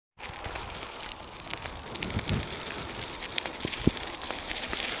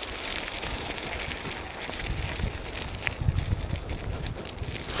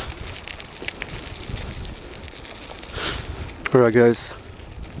Alright guys,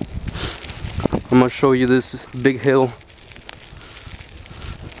 I'm gonna show you this big hill.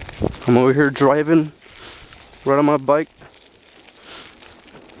 I'm over here driving right on my bike.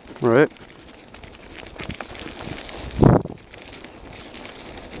 Right.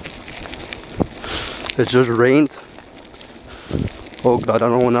 It just rained. Oh god, I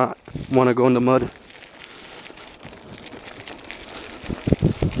don't want to go in the mud.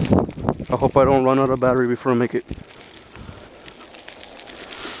 I hope I don't run out of battery before I make it,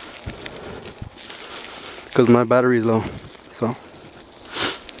 because my battery is low. So,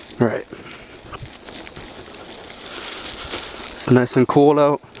 alright. It's nice and cool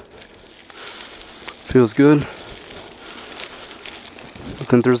out. Feels good. I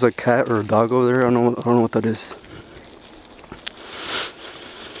think there's a cat or a dog over there. I don't know what that is.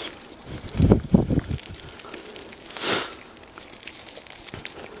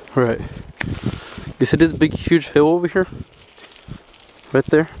 Alright. You see this big huge hill over here? Right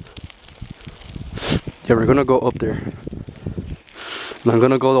there? Yeah, we're gonna go up there. And I'm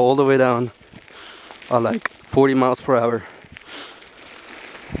gonna go all the way down at like 40 miles per hour.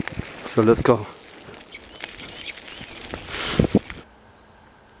 So let's go.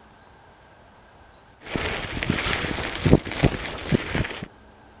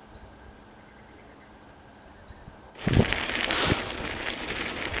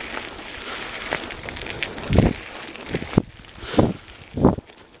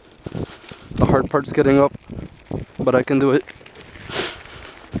 The hard part's getting up, but I can do it.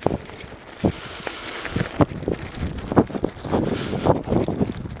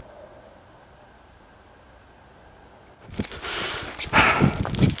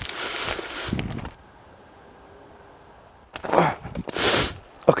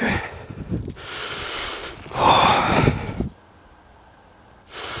 Okay.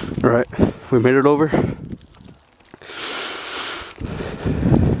 Alright, we made it over.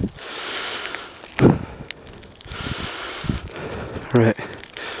 Alright,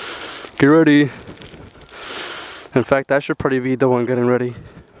 get ready. In fact, I should probably be the one getting ready.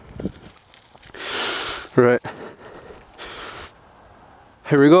 Alright,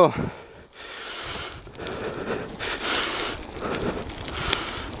 here we go.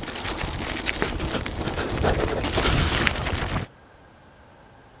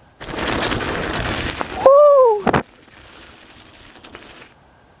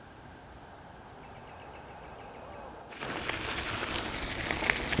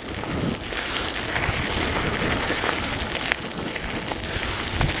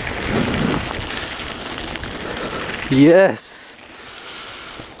 Yes,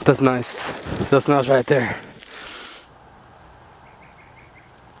 that's nice. That's nice right there.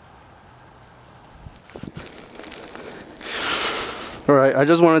 Alright, I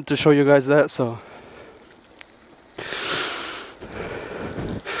just wanted to show you guys that, so.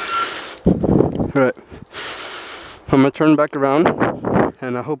 Alright, I'm gonna turn back around,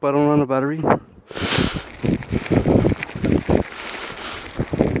 and I hope I don't run out of battery.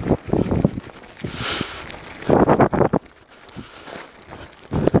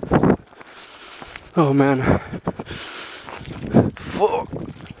 Oh man, fuck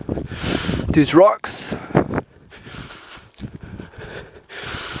these rocks.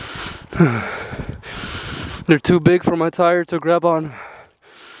 They're too big for my tire to grab on.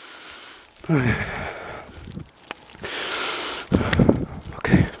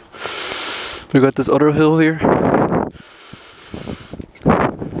 Okay, we got this other hill here.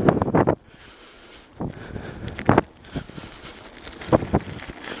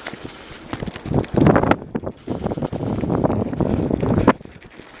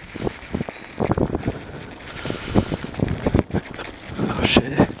 Oh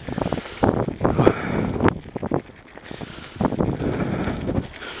shit.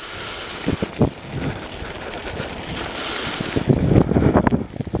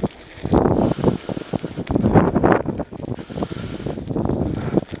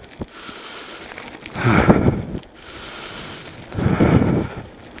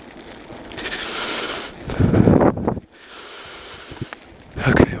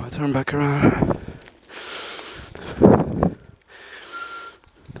 Okay, I'll turn back around.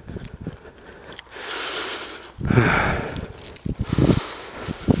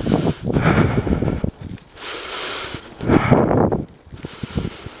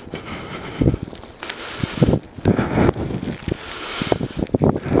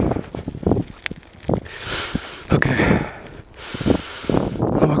 Okay,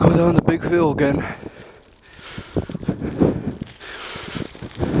 I'm gonna go down the big hill again.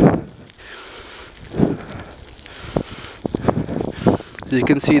 As you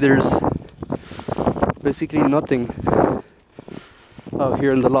can see, there's basically nothing out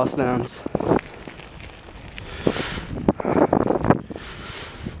here in the Lost Lands.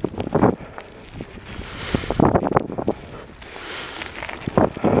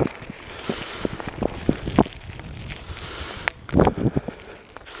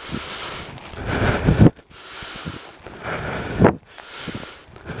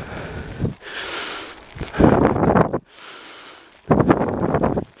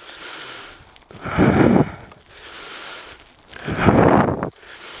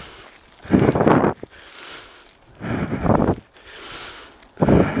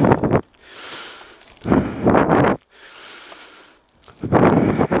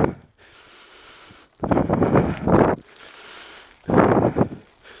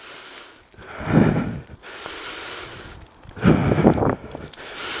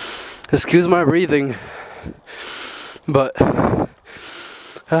 Excuse my breathing, but I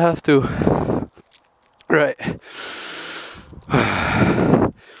have to. Right.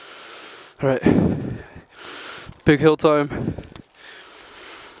 Right. Big hill time.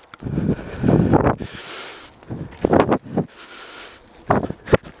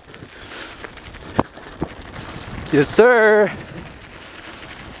 Yes, sir.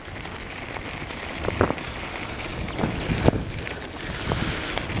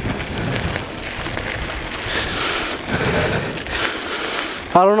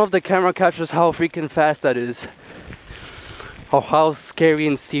 I don't know if the camera captures how freaking fast that is, or how scary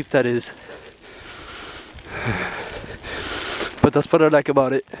and steep that is, but that's what I like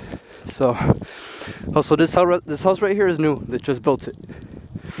about it. So, also this house right here is new. They just built it.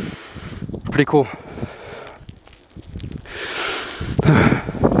 Pretty cool.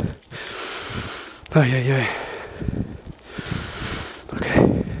 Oh yeah. Okay.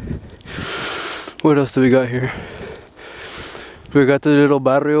 What else do we got here? We got the little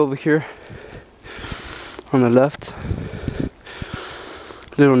barrio over here on the left.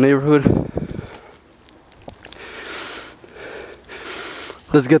 Little neighborhood.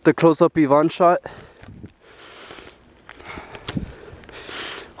 Let's get the close-up Ivan shot.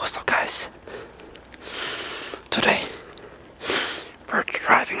 What's up, guys? Today we're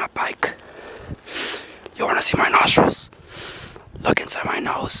driving a bike. You wanna see my nostrils? Look inside my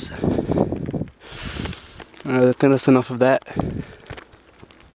nose. I think that's enough of that.